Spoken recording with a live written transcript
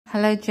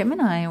Hello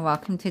Gemini,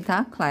 welcome to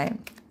Darklight.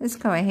 Let's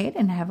go ahead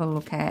and have a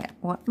look at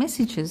what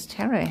messages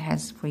Tarot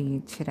has for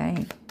you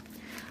today.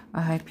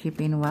 I hope you've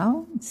been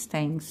well,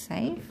 staying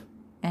safe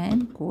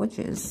and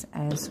gorgeous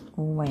as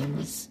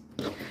always.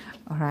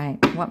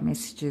 Alright, what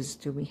messages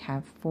do we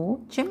have for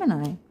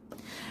Gemini?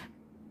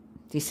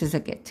 This is a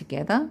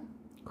get-together.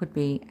 Could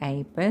be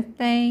a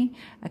birthday,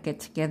 a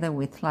get-together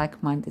with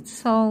like-minded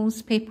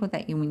souls, people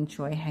that you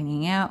enjoy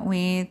hanging out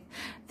with.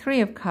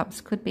 Three of Cups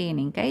could be an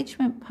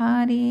engagement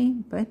party,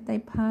 birthday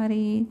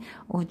party,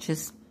 or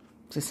just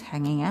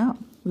hanging out.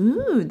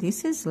 Ooh,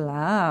 this is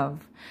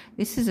love.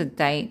 This is a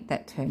date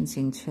that turns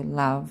into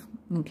love,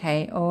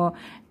 okay? Or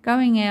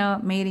going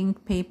out, meeting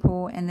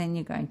people, and then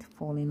you're going to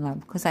fall in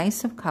love. Because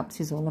Ace of Cups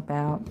is all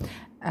about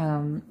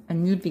a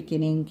new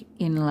beginning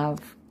in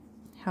love.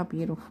 How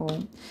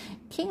beautiful.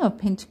 King of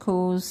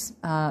Pentacles,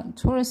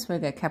 Taurus,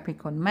 Virgo,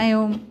 Capricorn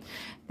male.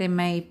 There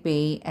may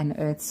be an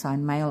earth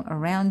sign male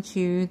around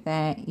you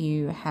that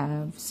you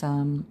have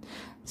some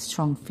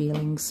strong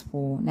feelings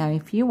for. Now,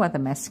 if you are the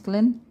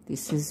masculine,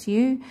 this is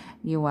you.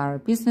 You are a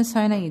business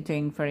owner. You're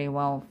doing very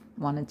well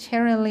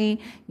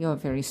monetarily. You're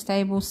very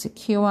stable,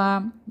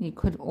 secure. You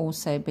could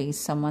also be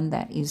someone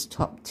that is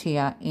top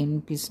tier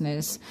in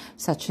business,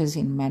 such as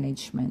in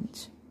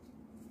management.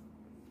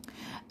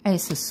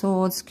 Ace of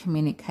Swords,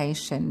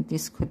 communication.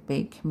 This could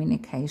be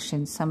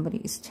communication. Somebody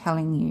is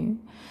telling you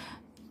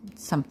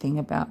something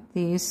about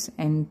this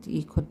and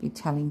you could be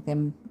telling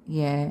them,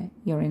 yeah,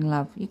 you're in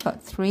love. You've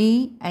got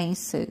 3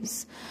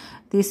 aces.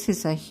 This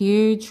is a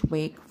huge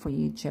week for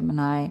you,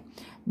 Gemini.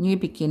 New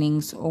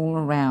beginnings all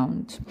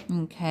around,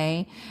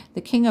 okay?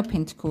 The King of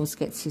Pentacles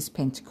gets his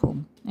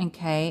pentacle,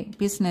 okay?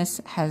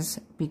 Business has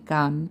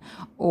begun,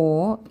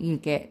 or you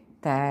get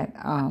that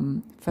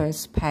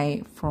first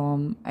pay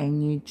from a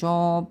new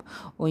job,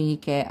 or you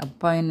get a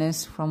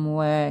bonus from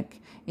work.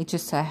 It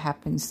just so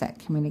happens that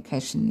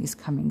communication is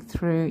coming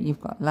through.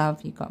 You've got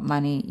love, you've got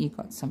money, you've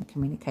got some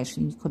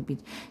communication. You could be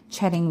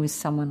chatting with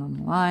someone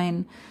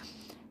online.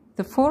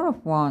 The 4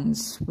 of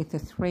Wands with the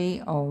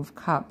 3 of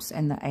Cups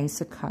and the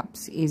Ace of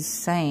Cups is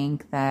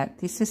saying that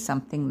this is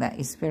something that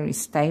is very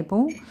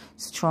stable,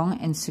 strong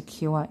and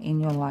secure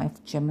in your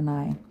life,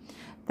 Gemini.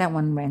 That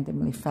one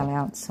randomly fell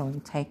out, so I'll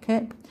take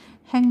it.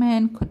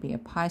 Hangman could be a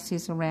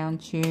Pisces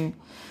around you.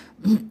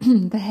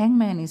 The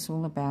Hangman is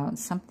all about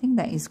something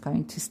that is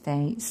going to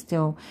stay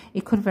still.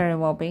 It could very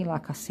well be,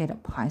 like I said, a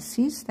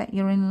Pisces that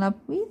you're in love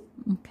with,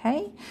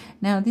 okay?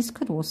 Now, this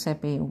could also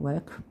be a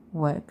work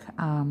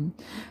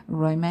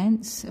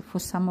romance for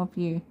some of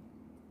you.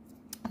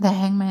 The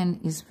Hangman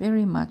is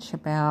very much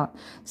about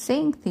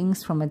seeing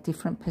things from a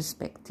different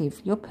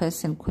perspective. Your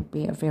person could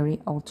be a very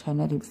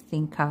alternative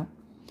thinker.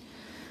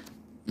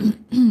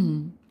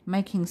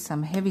 Making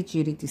some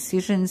heavy-duty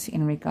decisions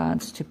in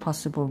regards to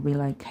possible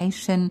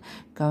relocation,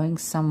 going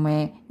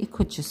somewhere. It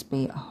could just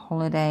be a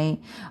holiday,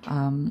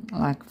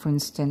 like, for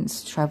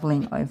instance,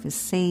 traveling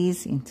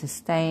overseas,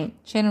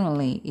 interstate.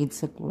 Generally,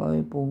 it's a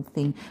global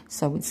thing,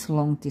 so it's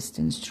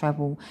long-distance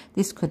travel.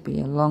 This could be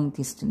a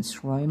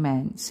long-distance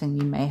romance, and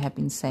you may have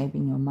been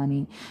saving your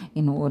money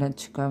in order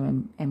to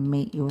go and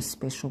meet your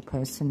special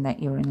person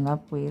that you're in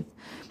love with.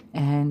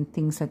 And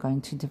things are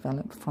going to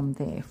develop from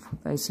there for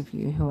those of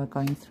you who are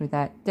going through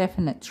that.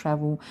 Definite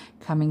travel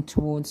coming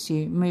towards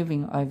you,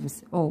 moving over,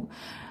 or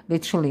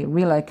literally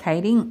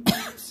relocating,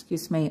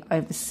 excuse me,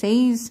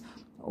 overseas,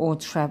 or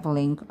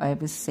traveling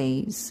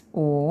overseas,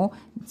 or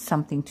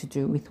something to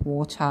do with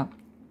water.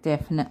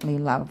 Definitely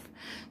love.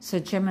 So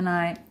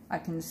Gemini, I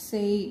can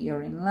see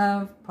you're in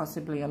love,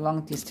 possibly a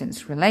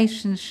long-distance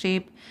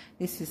relationship.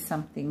 This is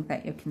something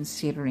that you're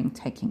considering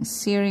taking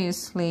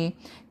seriously.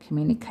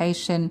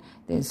 Communication,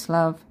 there's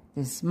love,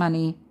 there's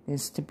money,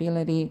 there's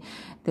stability.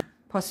 There's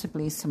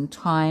possibly some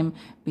time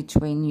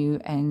between you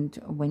and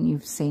when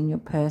you've seen your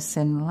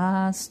person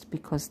last,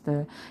 because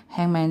the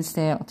Hangman's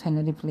there.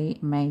 Alternatively,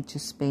 it may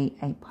just be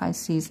a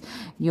Pisces.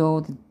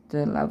 You're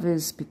the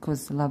lovers,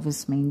 because the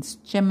lovers means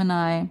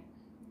Gemini.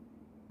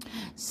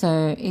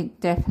 So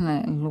it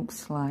definitely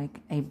looks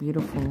like a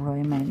beautiful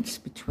romance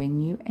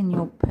between you and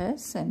your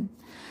person.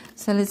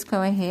 So let's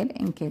go ahead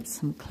and get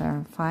some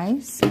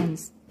clarifiers.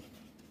 And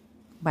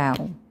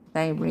wow,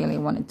 they really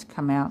wanted to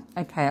come out.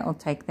 Okay, I'll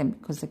take them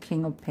because the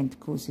King of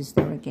Pentacles is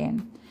there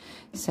again.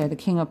 So the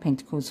King of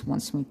Pentacles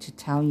wants me to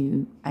tell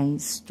you a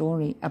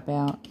story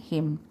about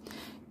him.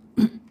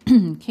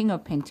 King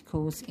of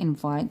Pentacles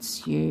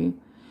invites you.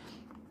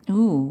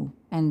 Ooh,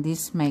 and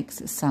this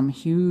makes some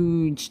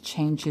huge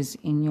changes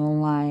in your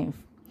life.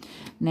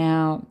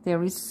 Now,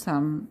 there is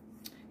some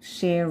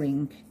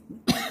sharing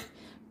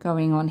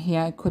going on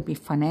here. It could be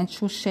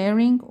financial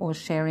sharing or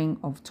sharing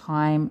of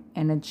time,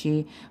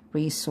 energy,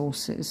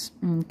 resources,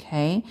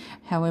 okay?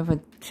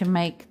 However, to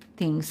make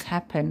things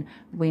happen,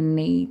 we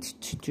need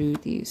to do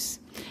this.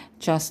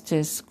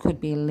 Justice could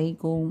be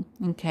legal,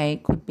 okay,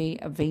 could be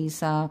a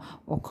visa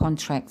or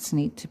contracts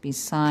need to be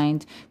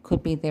signed,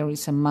 could be there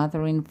is a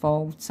mother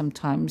involved,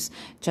 sometimes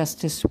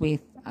justice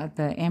with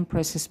the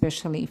Empress,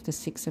 especially if the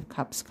Six of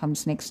Cups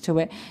comes next to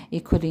it,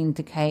 it could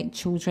indicate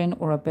children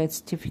or a birth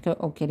certificate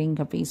or getting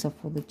a visa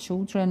for the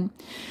children.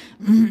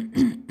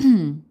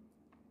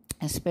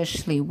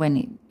 Especially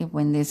when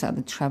there's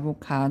other travel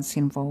cards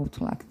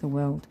involved, like the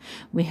World.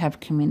 We have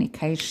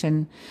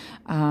communication.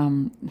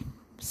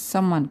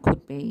 Someone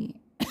could be,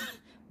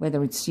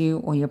 whether it's you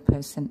or your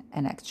person,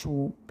 an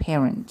actual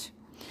parent.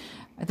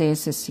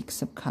 There's the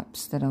Six of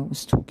Cups that I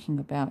was talking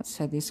about.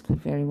 So this could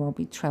very well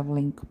be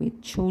traveling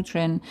with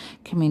children,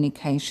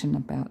 communication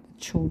about the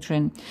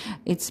children.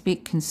 It's a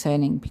bit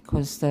concerning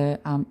because the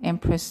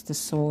Empress, the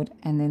Sword,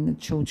 and then the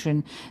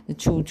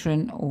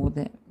children or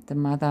the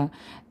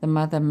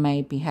mother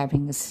may be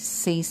having a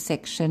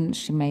C-section.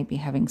 She may be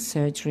having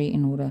surgery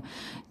in order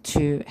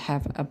to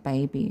have a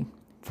baby.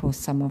 For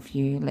some of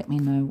you, let me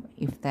know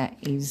if that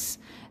is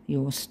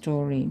your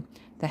story.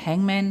 The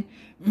Hangman,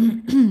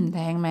 the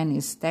Hangman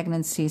is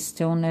stagnancy,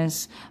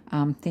 stillness.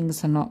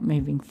 Things are not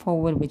moving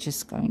forward. We're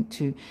just going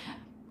to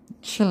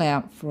chill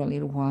out for a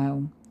little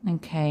while.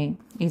 Okay,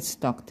 it's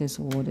doctor's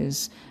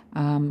orders.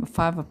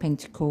 Five of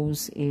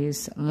Pentacles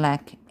is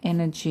lack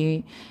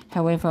energy.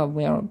 However,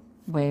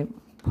 we're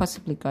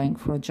possibly going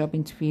for a job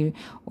interview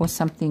or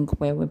something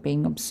where we're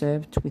being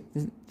observed with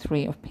the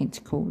Three of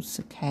Pentacles.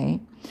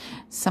 Okay,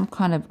 some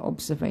kind of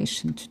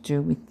observation to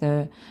do with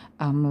the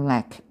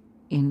lack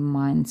in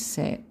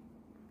mindset.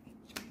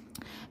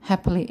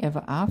 Happily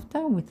ever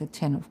after with the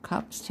Ten of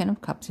Cups. Ten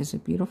of Cups is a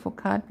beautiful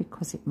card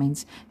because it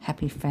means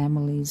happy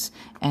families,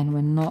 and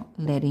we're not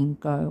letting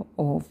go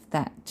of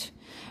that.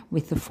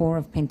 With the Four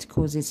of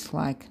Pentacles, it's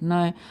like,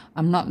 no,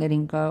 I'm not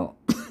letting go.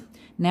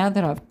 Now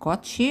that I've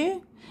got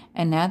you,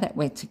 and now that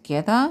we're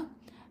together,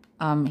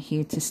 I'm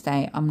here to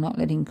stay. I'm not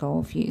letting go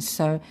of you.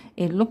 So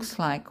it looks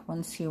like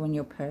once you and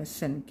your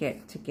person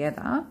get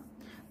together,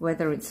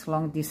 whether it's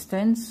long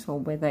distance or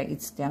whether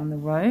it's down the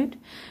road,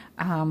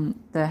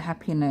 the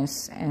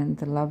happiness and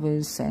the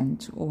lovers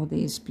and all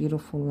these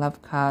beautiful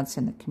love cards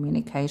and the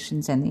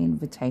communications and the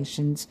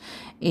invitations,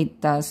 it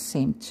does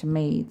seem to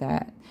me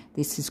that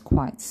this is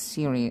quite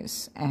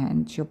serious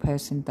and your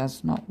person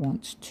does not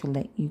want to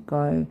let you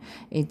go.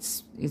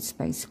 It's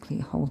basically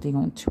holding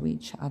on to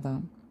each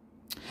other.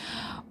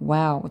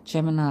 Wow,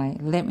 Gemini,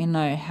 let me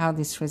know how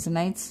this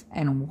resonates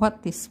and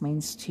what this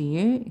means to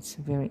you. It's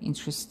a very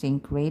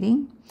interesting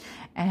reading.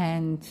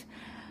 And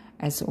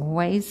as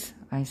always,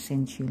 I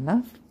send you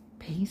love,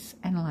 peace,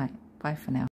 and light. Bye for now.